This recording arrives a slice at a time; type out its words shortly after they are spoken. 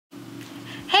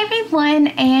Hey everyone,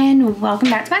 and welcome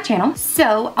back to my channel.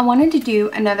 So I wanted to do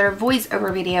another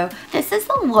voiceover video. This is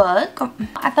the look.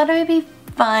 I thought it would be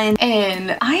fun,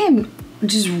 and I am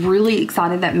just really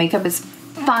excited that makeup is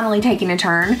finally taking a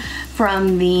turn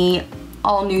from the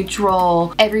all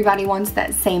neutral, everybody wants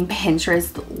that same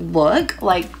Pinterest look.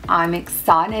 Like, I'm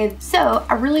excited. So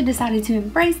I really decided to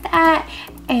embrace that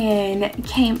and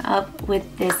came up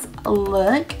with this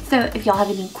look. So if y'all have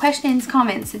any questions,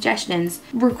 comments, suggestions,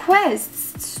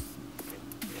 requests,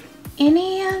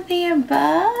 any of the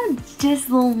above, just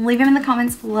leave them in the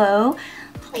comments below.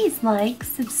 Please like,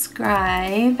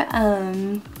 subscribe,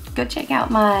 go check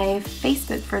out my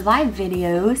Facebook for live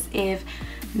videos if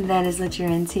that is what you're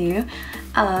into.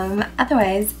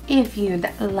 Otherwise, if you'd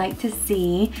like to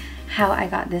see how I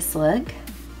got this look,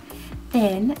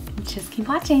 then just keep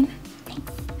watching.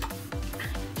 Thanks.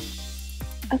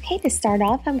 Okay, to start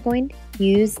off, I'm going to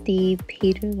use the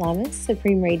Lamas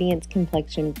Supreme Radiance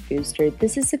Complexion Booster.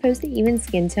 This is supposed to even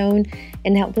skin tone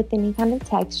and help with any kind of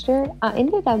texture. I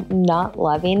ended up not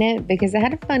loving it because it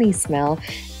had a funny smell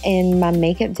and my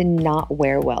makeup did not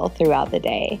wear well throughout the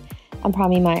day. I'm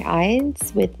priming my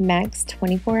eyes with MAC's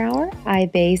 24-hour eye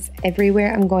base.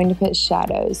 Everywhere I'm going to put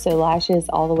shadows, so lashes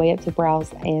all the way up to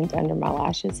brows and under my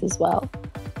lashes as well.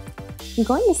 I'm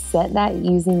going to set that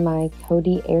using my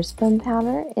Coty Airspun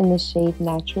powder in the shade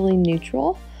Naturally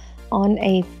Neutral on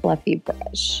a fluffy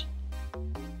brush.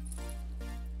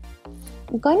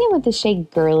 I'm going in with the shade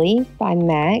Girly by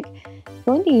MAC. I'm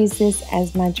going to use this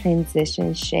as my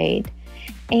transition shade.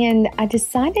 And I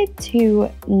decided to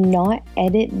not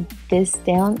edit this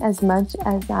down as much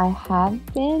as I have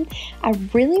been. I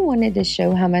really wanted to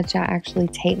show how much I actually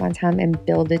take my time and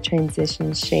build a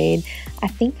transition shade. I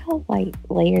think I'll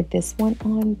layer this one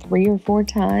on 3 or 4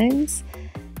 times.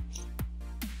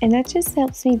 And that just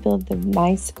helps me build the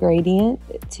nice gradient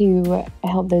to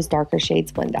help those darker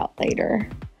shades blend out later.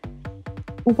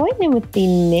 I'm going in with the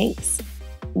NYX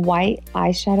white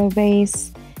eyeshadow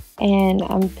base. And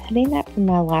I'm putting that from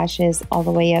my lashes all the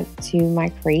way up to my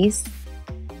crease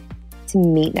to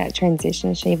meet that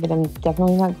transition shade, but I'm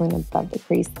definitely not going above the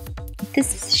crease.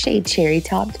 This is shade Cherry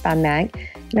Topped by MAC,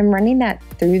 and I'm running that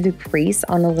through the crease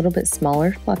on a little bit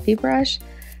smaller fluffy brush.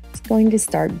 It's going to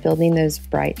start building those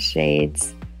bright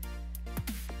shades.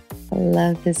 I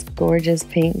love this gorgeous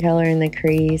pink color in the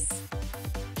crease.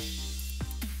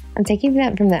 I'm taking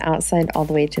that from the outside all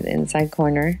the way to the inside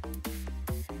corner.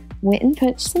 Went and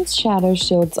put some shadow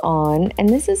shields on, and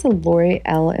this is a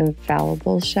L'Oreal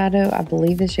Infallible shadow. I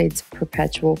believe the shade's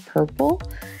Perpetual Purple.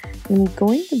 I'm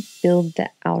going to build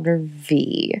the outer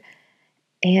V,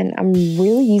 and I'm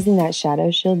really using that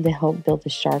shadow shield to help build a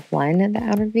sharp line at the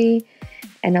outer V,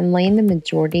 and I'm laying the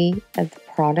majority of the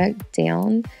product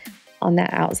down on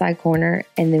that outside corner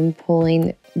and then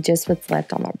pulling just what's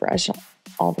left on my brush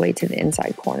all the way to the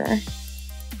inside corner.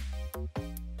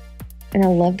 And I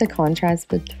love the contrast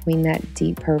between that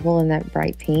deep purple and that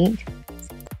bright pink.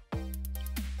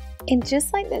 And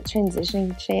just like that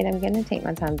transition shade, I'm going to take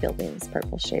my time building this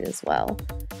purple shade as well.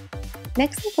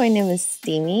 Next, I'm going in with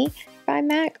Steamy by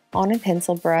MAC on a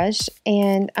pencil brush.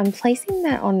 And I'm placing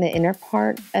that on the inner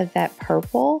part of that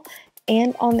purple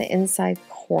and on the inside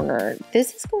corner.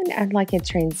 This is going to add like a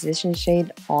transition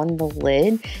shade on the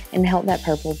lid and help that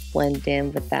purple blend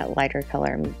in with that lighter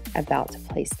color I'm about to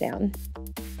place down.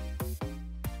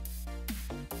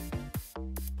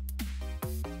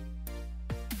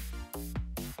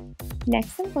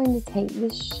 Next, I'm going to take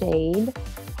the shade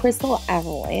Crystal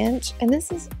Avalanche, and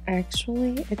this is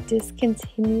actually a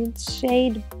discontinued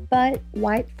shade, but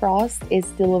White Frost is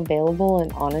still available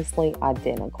and honestly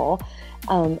identical.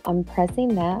 I'm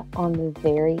pressing that on the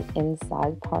very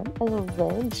inside part of the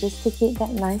lid just to keep that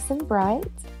nice and bright.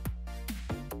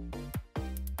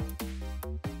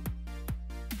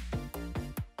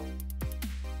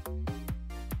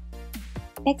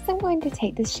 Next, I'm going to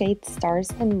take the shade Stars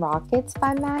and Rockets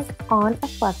by MAC on a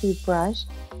fluffy brush,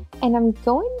 and I'm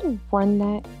going to run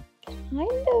that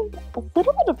kind of a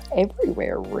little bit of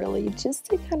everywhere really, just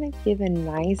to kind of give a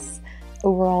nice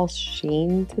overall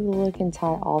sheen to the look and tie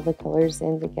all the colors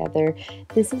in together.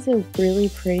 This is a really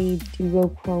pretty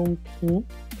duochrome pink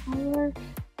color.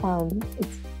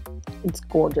 It's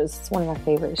gorgeous. It's one of my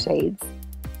favorite shades.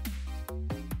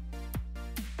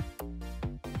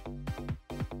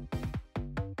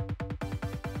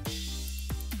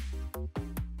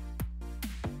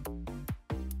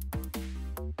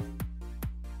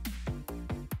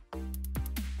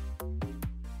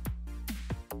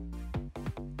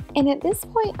 And at this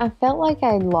point, I felt like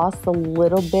I lost a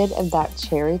little bit of that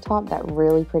cherry top, that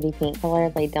really pretty pink color I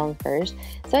laid down first.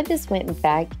 So I just went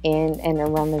back in and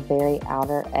around the very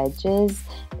outer edges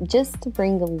just to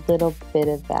bring a little bit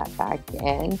of that back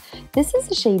in. This is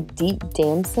the shade Deep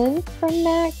Damson from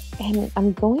MAC, and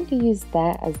I'm going to use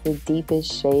that as the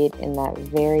deepest shade in that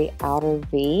very outer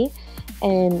V.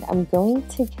 And I'm going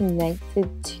to connect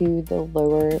it to the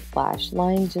lower lash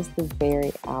line, just the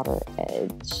very outer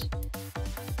edge.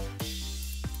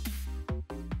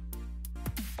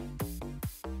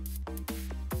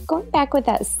 Going back with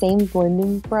that same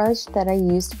blending brush that I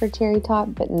used for Cherry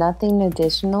Top, but nothing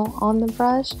additional on the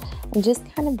brush, I'm just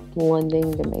kind of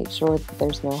blending to make sure that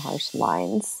there's no harsh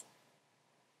lines.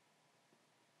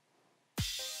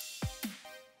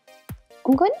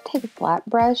 I'm going to take a flat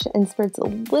brush and spritz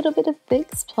a little bit of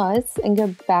Fix Plus and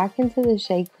go back into the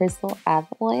shade Crystal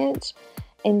Avalanche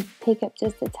and pick up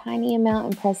just a tiny amount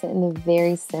and press it in the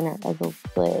very center of the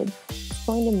lid. It's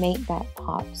going to make that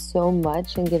pop so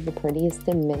much and give the prettiest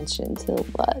dimension to the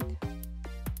look.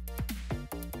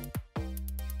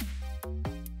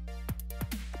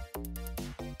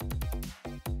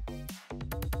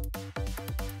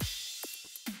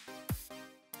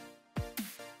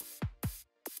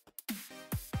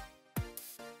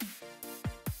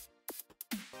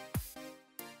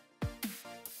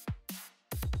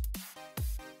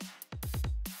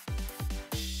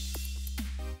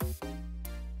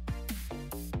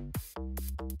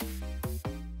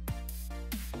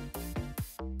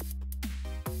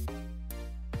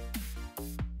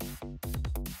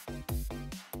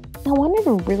 I wanted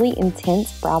a really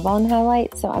intense brow bone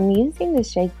highlight, so I'm using the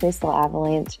shade Crystal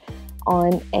Avalanche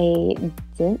on a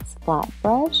dense flat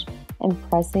brush and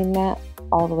pressing that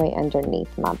all the way underneath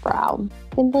my brow.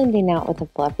 Then blending out with a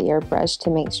fluffier brush to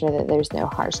make sure that there's no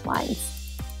harsh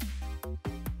lines.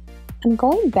 I'm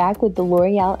going back with the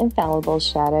L'Oreal Infallible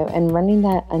shadow and running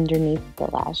that underneath the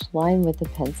lash line with a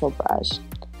pencil brush.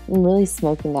 I'm really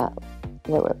smoking that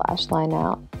lower lash line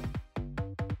out.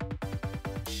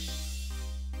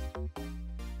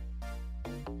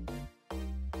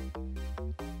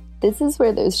 This is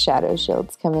where those shadow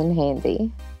shields come in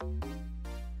handy.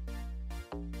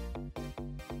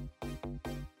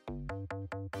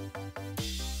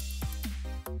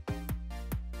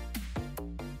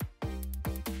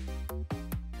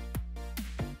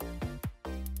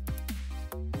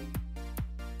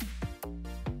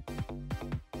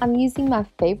 I'm using my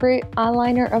favorite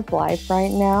eyeliner of life right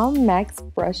now, MAC's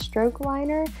Brushstroke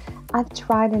liner. I've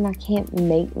tried and I can't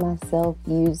make myself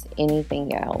use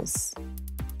anything else.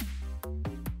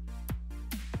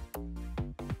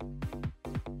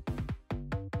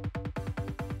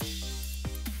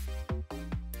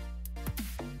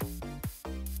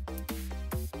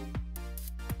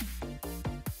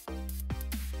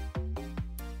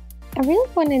 I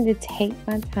really wanted to take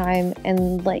my time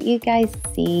and let you guys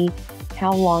see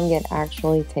how long it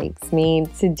actually takes me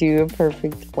to do a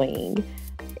perfect wing.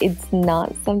 It's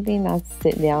not something I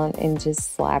sit down and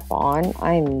just slap on.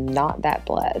 I'm not that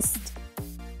blessed.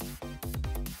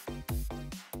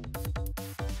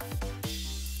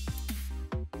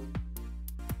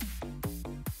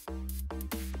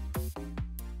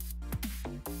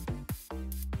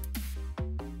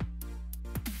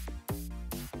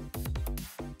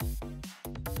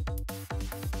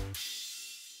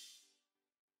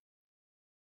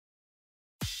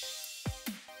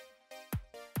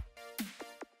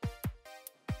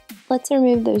 Let's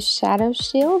remove those shadow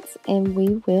shields and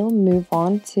we will move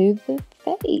on to the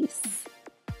face.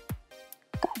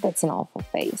 God, that's an awful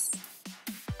face.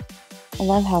 I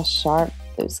love how sharp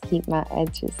those keep my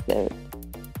edges though.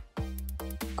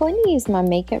 I'm going to use my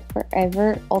Makeup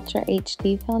Forever Ultra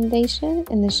HD foundation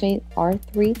in the shade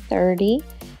R330,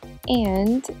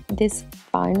 and this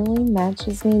finally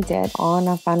matches me dead on.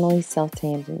 I finally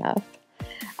self-tanned enough.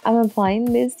 I'm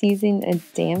applying this using a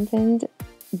dampened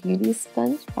beauty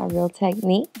sponge by Real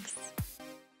Techniques.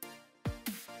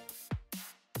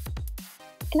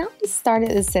 And I'll just start at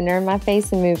the center of my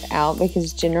face and move out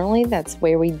because generally that's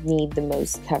where we need the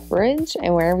most coverage,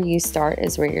 and wherever you start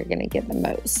is where you're going to get the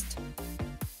most.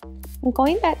 I'm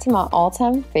going back to my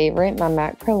all-time favorite, my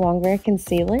MAC Pro Longwear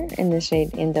Concealer in the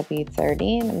shade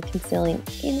NW30, and I'm concealing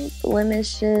any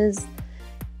blemishes,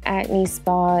 acne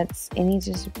spots, any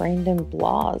just random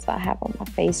flaws I have on my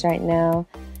face right now.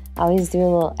 I always do a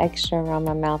little extra around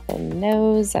my mouth and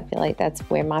nose. I feel like that's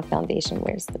where my foundation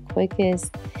wears the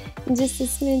quickest. And just a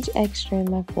smidge extra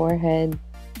in my forehead,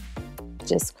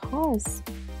 just cause.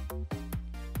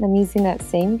 And I'm using that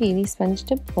same beauty sponge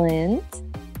to blend.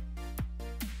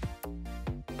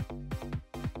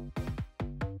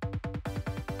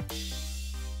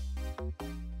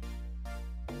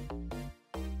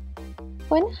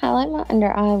 I'm going to highlight my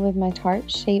under eye with my Tarte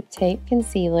Shape Tape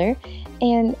Concealer,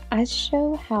 and I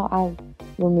show how I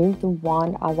remove the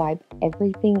wand. I wipe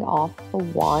everything off the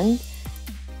wand,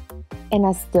 and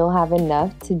I still have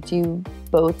enough to do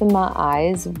both of my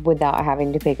eyes without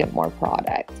having to pick up more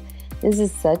product. This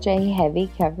is such a heavy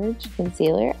coverage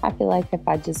concealer. I feel like if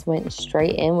I just went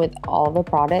straight in with all the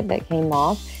product that came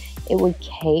off, it would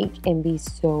cake and be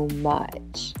so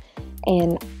much.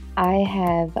 And I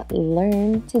have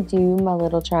learned to do my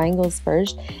little triangles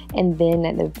first, and then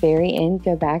at the very end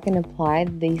go back and apply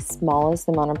the smallest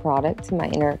amount of product to my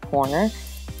inner corner,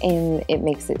 and it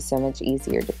makes it so much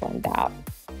easier to blend out.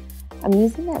 I'm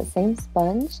using that same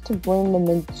sponge to blend the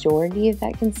majority of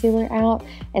that concealer out,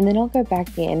 and then I'll go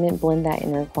back in and blend that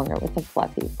inner corner with a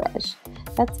fluffy brush.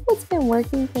 That's what's been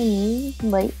working for me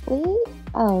lately.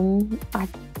 I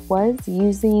was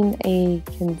using a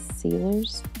concealer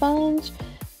sponge,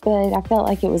 but I felt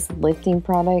like it was lifting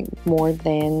product more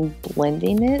than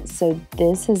blending it, so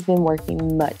this has been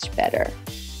working much better.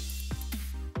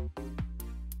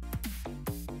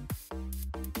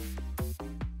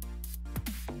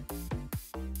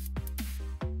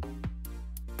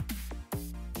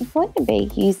 I'm going to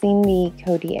bake using the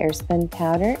Coty Airspun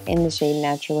powder in the shade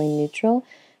Naturally Neutral.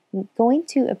 I'm going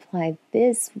to apply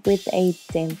this with a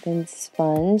dampened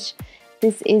sponge.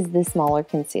 This is the smaller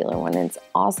concealer one. It's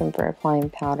awesome for applying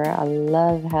powder. I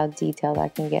love how detailed I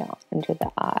can get under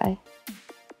the eye.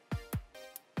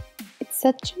 It's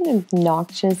such an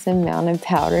obnoxious amount of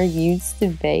powder used to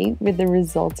bake, but the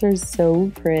results are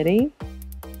so pretty.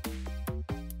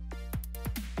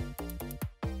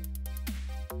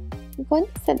 I'm going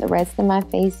to set the rest of my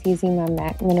face using my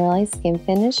MAC Mineralize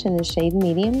Skinfinish in the shade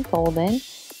Medium Golden.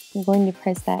 I'm going to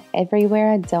press that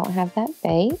everywhere I don't have that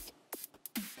bake.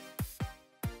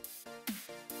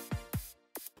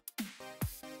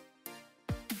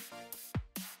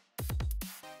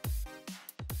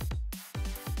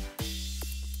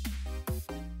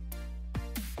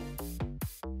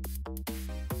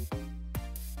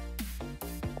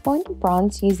 I'm going to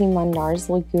bronze using my NARS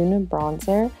Laguna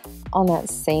bronzer on that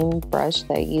same brush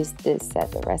that I used to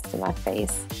set the rest of my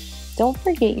face. Don't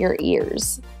forget your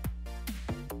ears.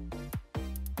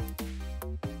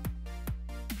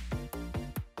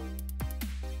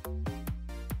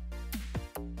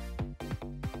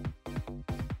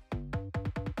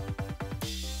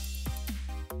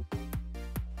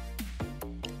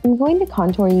 I'm going to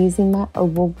contour using my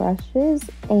oval brushes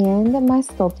and my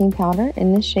sculpting powder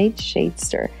in the shade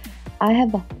Shadester. I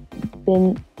have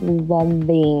been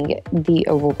loving the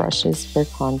oval brushes for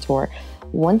contour.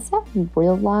 Once I've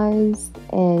realized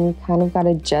and kind of got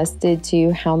adjusted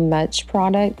to how much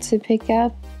product to pick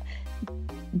up,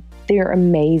 they're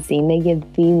amazing. They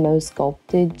give the most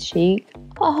sculpted cheek.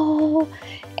 Oh,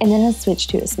 and then I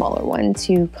switched to a smaller one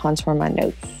to contour my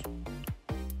nose.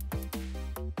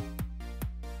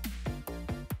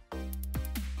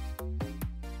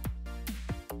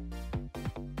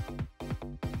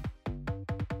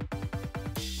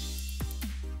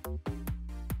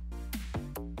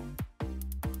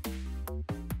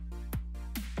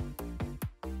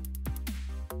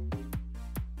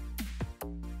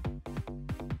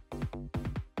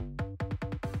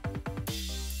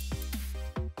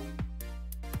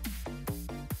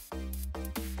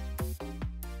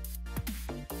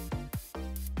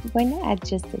 I'm going to add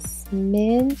just a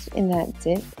smidge in that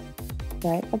dip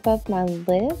right above my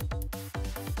lip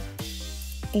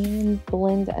and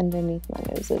blend underneath my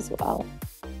nose as well.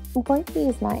 I'm going to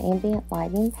use my Ambient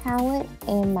lighting palette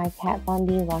and my Kat Von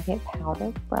D Lock-It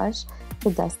powder brush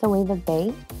to dust away the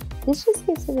bake. This just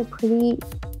gives it a pretty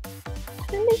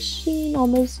kind of sheen,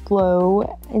 almost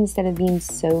glow, instead of being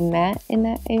so matte in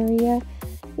that area.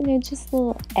 You know, just a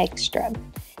little extra.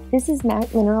 This is MAC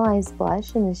Mineralize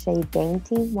Blush in the shade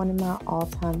Dainty, one of my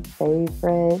all-time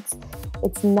favorites.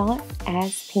 It's not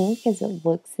as pink as it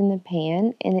looks in the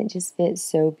pan, and it just fits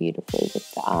so beautifully with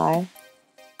the eye.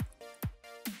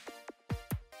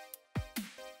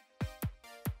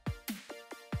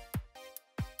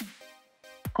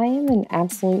 I am an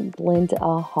absolute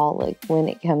blend-aholic when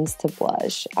it comes to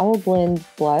blush. I will blend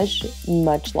blush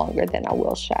much longer than I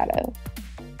will shadow.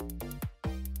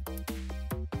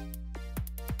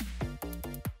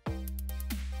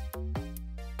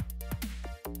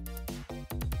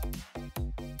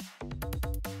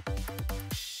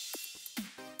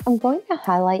 I'm going to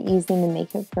highlight using the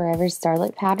Makeup Forever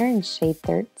Starlit powder in shade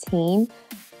 13.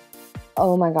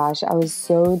 Oh my gosh, I was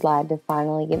so glad to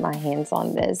finally get my hands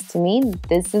on this. To me,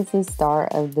 this is the star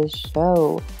of the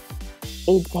show.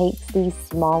 It takes the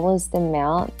smallest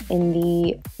amount and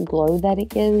the glow that it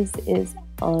gives is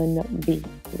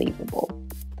unbelievable.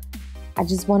 I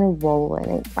just want to roll in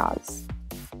it, guys.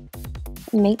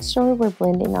 Make sure we're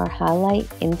blending our highlight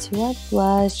into our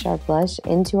blush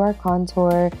into our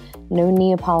contour. no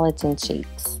Neapolitan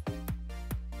cheeks.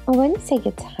 I'm going to take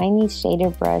a tiny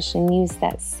shader brush and use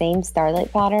that same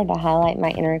Starlight powder to highlight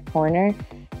my inner corner.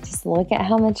 Just look at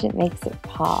how much it makes it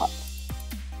pop.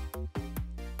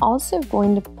 Also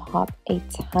going to pop a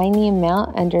tiny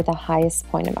amount under the highest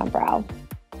point of my brow.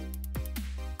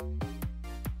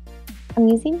 I'm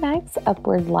using MAC's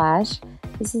Upward Lash.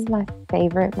 This is my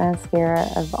favorite mascara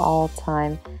of all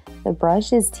time. The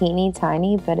brush is teeny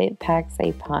tiny, but it packs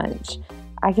a punch.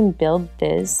 I can build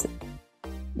this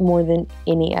more than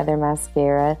any other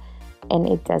mascara, and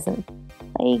it doesn't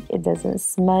flake, it doesn't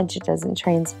smudge, it doesn't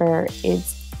transfer.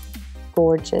 It's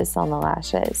gorgeous on the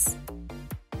lashes.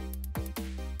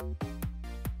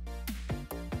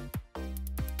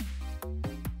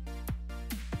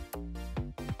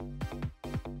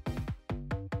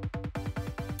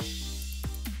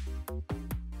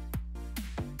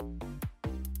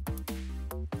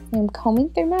 I'm combing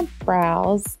through my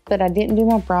brows, but I didn't do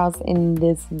my brows in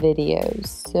this video,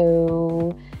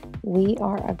 so we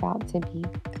are about to be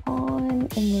gone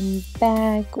and then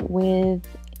back with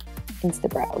Insta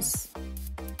Brows.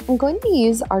 I'm going to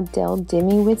use Ardell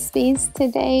Demi Whiskies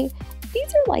today.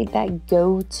 These are like that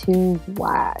go-to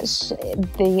lash.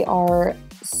 They are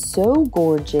so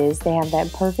gorgeous. They have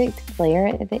that perfect flare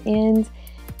at the end.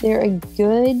 They're a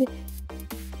good,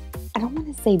 I don't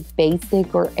want to say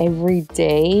basic or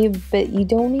everyday, but you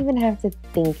don't even have to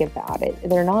think about it.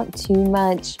 They're not too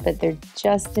much, but they're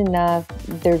just enough.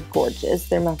 They're gorgeous.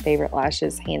 They're my favorite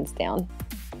lashes, hands down.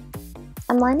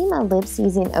 I'm lining my lips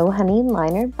using Oh Honey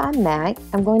Liner by MAC.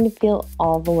 I'm going to fill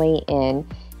all the way in.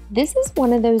 This is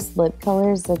one of those lip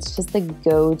colors that's just the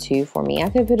go-to for me. I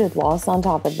could put a gloss on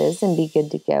top of this and be good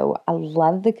to go. I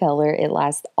love the color. It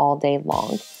lasts all day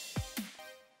long.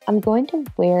 I'm going to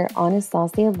wear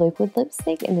Anastasia liquid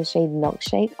lipstick in the shade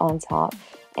Milkshake on top,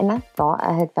 and I thought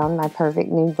I had found my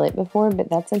perfect nude lip before, but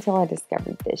that's until I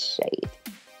discovered this shade.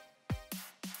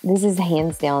 This is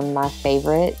hands down my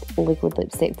favorite liquid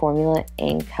lipstick formula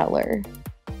and color.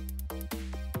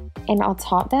 And I'll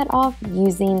top that off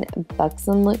using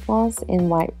Buxom lip gloss in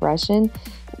White Russian,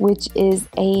 which is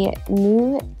a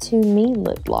new to me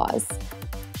lip gloss.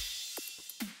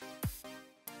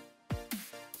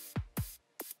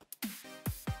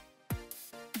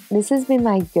 This has been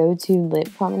my go-to lip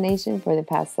combination for the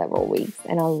past several weeks,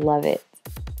 and I love it.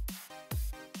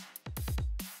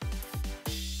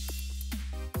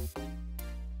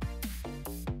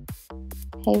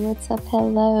 Hey, what's up?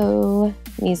 Hello.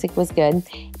 Music was good.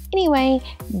 Anyway,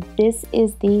 this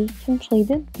is the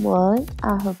completed look.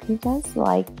 I hope you guys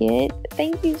like it.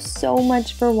 Thank you so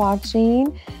much for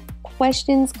watching.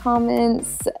 Questions,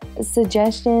 comments,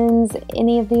 suggestions,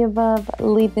 any of the above,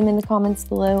 leave them in the comments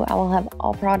below. I will have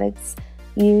all products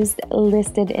used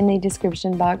listed in the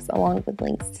description box along with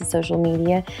links to social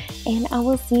media. And I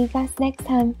will see you guys next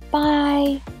time.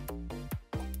 Bye!